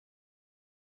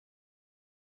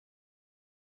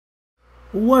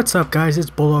What's up, guys? It's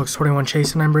Bulldogs21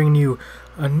 Chase, and I'm bringing you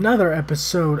another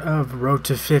episode of Road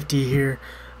to 50 here.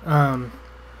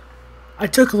 I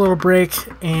took a little break,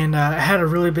 and I had a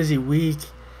really busy week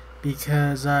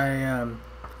because I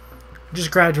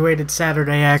just graduated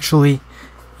Saturday, actually,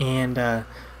 and I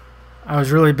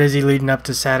was really busy leading up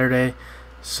to Saturday,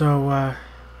 so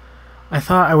I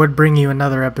thought I would bring you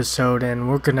another episode, and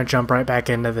we're going to jump right back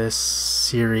into this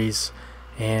series,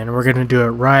 and we're going to do it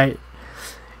right.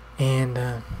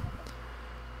 And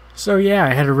so yeah,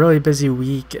 I had a really busy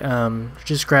week.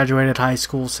 Just graduated high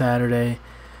school Saturday,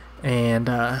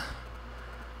 and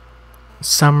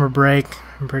summer break.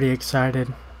 I'm pretty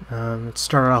excited. It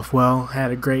started off well.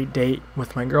 Had a great date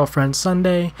with my girlfriend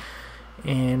Sunday,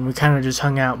 and we kind of just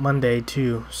hung out Monday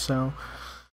too. So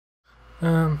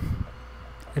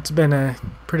it's been a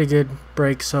pretty good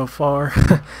break so far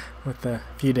with the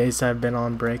few days I've been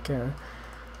on break.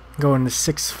 Going to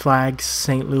Six Flags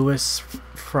St. Louis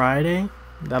Friday.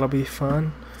 That'll be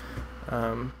fun.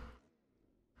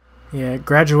 Yeah,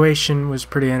 graduation was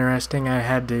pretty interesting. I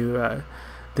had to,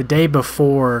 the day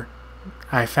before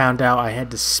I found out I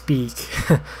had to speak,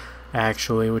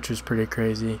 actually, which was pretty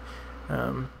crazy.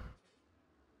 It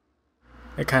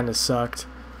kind of sucked.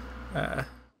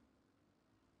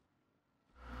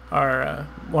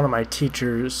 One of my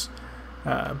teachers,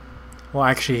 well,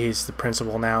 actually he's the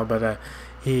principal now, but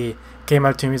he came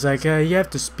up to me. He's like, you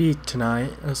have to speak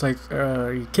tonight. I was like,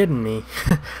 are you kidding me?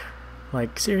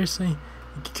 Like, seriously?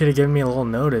 You could have given me a little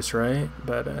notice, right?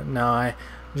 But no, I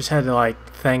just had to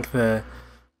like thank the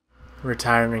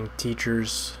retiring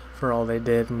teachers for all they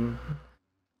did, and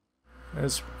it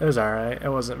was alright. It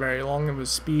wasn't very long of a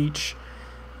speech,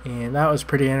 and that was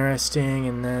pretty interesting.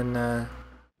 And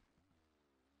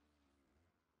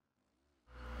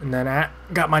then I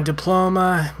got my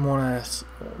diploma.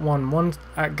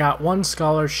 I got one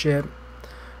scholarship,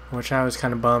 which I was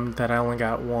kind of bummed that I only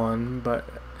got one. But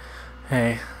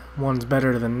hey, one's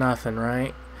better than nothing,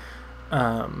 right?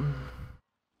 Yeah,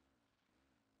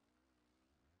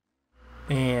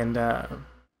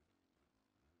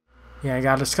 I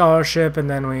got a scholarship, and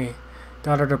then we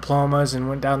got our diplomas and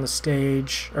went down the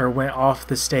stage, or went off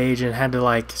the stage, and had to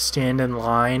like stand in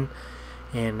line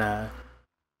and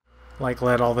like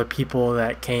let all the people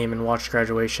that came and watched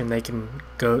graduation, they can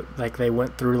go, like they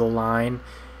went through the line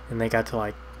and they got to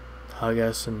like hug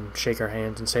us and shake our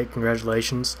hands and say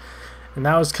congratulations. And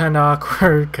that was kind of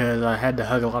awkward because I had to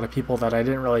hug a lot of people that I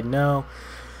didn't really know,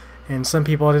 and some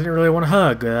people I didn't really want to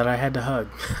hug that I had to hug.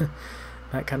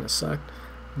 That kind of sucked.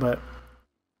 But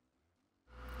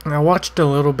I watched a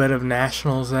little bit of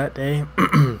Nationals that day.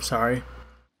 Sorry.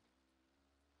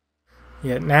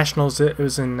 Yeah, Nationals, it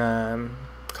was in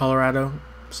Colorado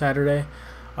Saturday.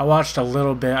 I watched a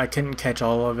little bit. I couldn't catch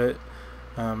all of it.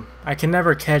 I can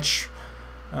never catch,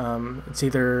 it's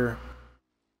either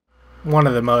one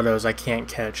of the motos I can't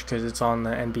catch because it's on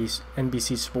the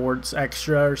NBC Sports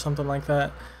Extra or something like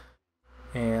that,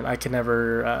 and I can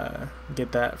never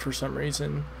get that for some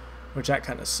reason, which that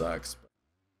kind of sucks.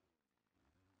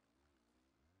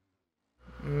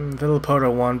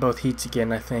 Villapoto won both heats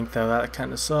again, I think, though. That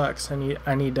kind of sucks. I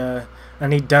need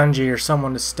Dungy or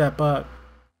someone to step up.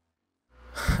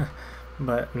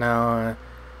 But no,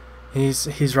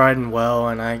 he's riding well,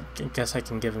 and I guess I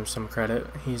can give him some credit.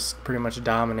 He's pretty much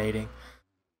dominating.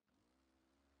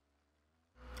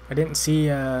 I didn't see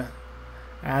Adam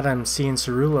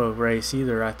Cianciarulo race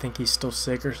either. I think he's still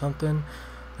sick or something.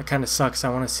 That kind of sucks. I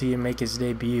want to see him make his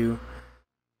debut.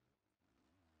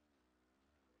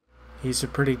 He's a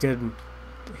pretty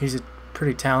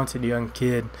talented young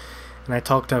kid, and I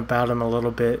talked about him a little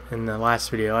bit in the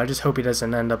last video. I just hope he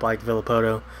doesn't end up like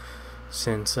Villapoto,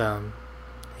 since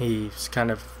he's kind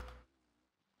of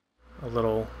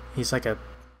he's like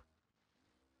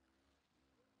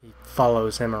he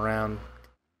follows him around,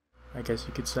 I guess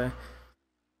you could say.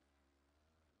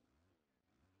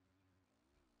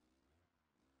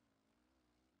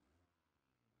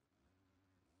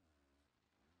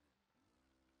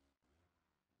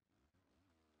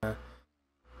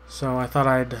 So I thought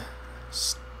I'd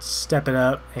step it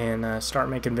up and start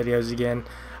making videos again.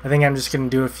 I think I'm just going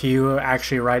to do a few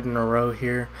actually right in a row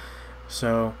here.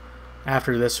 So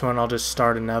after this one, I'll just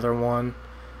start another one,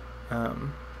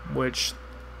 which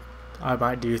I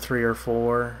might do 3 or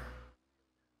 4.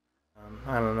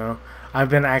 I don't know. I've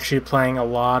been actually playing a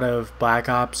lot of Black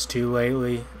Ops 2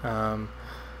 lately.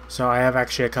 So I have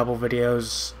actually a couple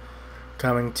videos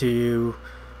coming to you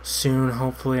soon.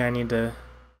 Hopefully I need to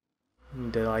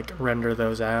like render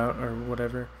those out or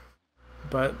whatever,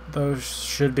 but those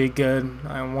should be good.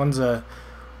 One's a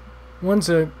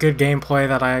good gameplay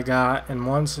that I got, and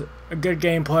one's a good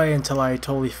gameplay until I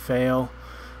totally fail.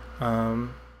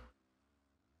 Um,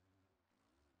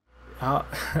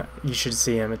 you should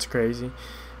see him. It's crazy.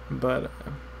 But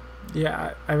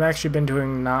yeah, I've actually been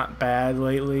doing not bad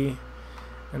lately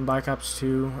in Black Ops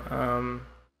 2.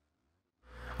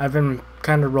 I've been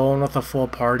kind of rolling with a full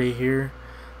party here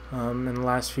in the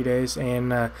last few days,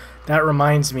 and that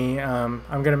reminds me, I'm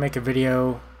gonna make a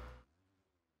video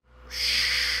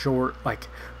short, like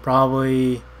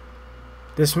probably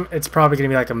it's probably gonna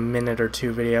be like a minute or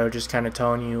two video, just kind of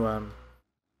telling you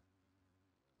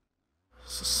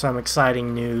some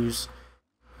exciting news.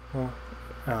 Well,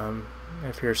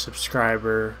 if you're a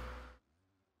subscriber.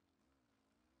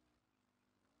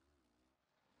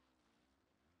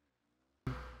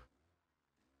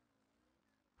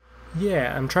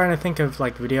 Yeah, I'm trying to think of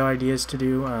like video ideas to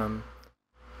do.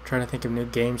 Trying to think of new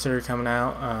games that are coming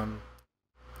out. I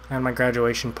had my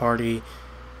graduation party,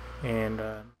 and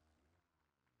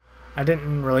I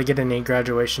didn't really get any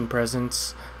graduation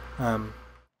presents.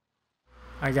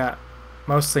 I got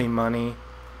mostly money,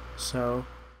 so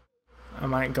I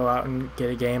might go out and get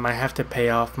a game. I have to pay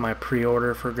off my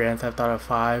pre-order for Grand Theft Auto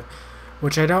 5,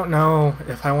 which I don't know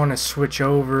if I want to switch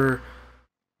over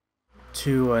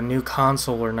to a new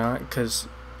console or not, because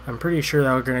I'm pretty sure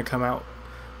that we're going to come out,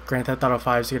 Grand Theft Auto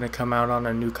 5 is going to come out on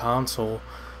a new console,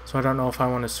 so I don't know if I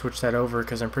want to switch that over,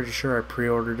 because I'm pretty sure I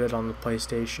pre-ordered it on the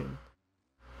PlayStation.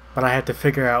 But I have to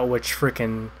figure out which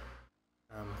frickin'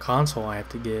 console I have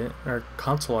to get, or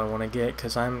console I want to get,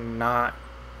 because I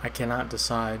cannot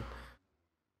decide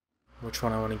which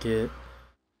one I want to get.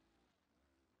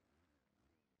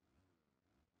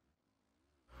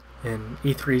 And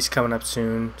E3 is coming up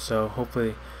soon, so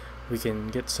hopefully we can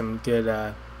get some good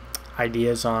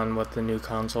ideas on what the new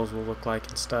consoles will look like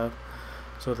and stuff.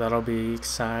 So that'll be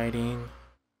exciting.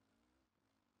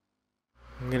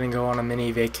 I'm gonna go on a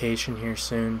mini vacation here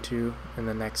soon too, in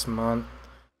the next month.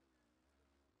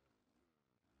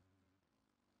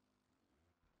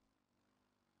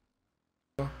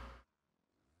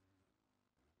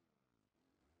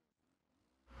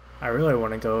 I really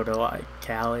want to go to like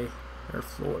Cali or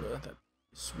Florida. That'd be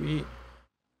sweet.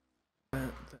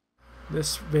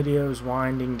 This video is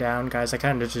winding down, guys. I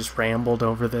kind of just rambled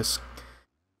over this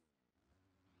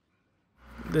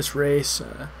race.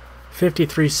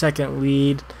 53-second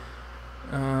lead.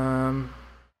 That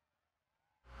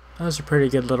was a pretty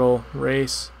good little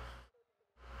race.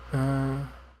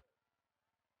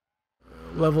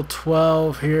 Level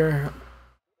 12 here,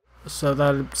 so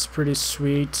that's pretty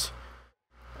sweet.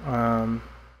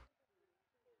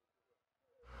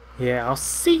 Yeah, I'll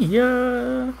see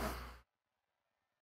ya.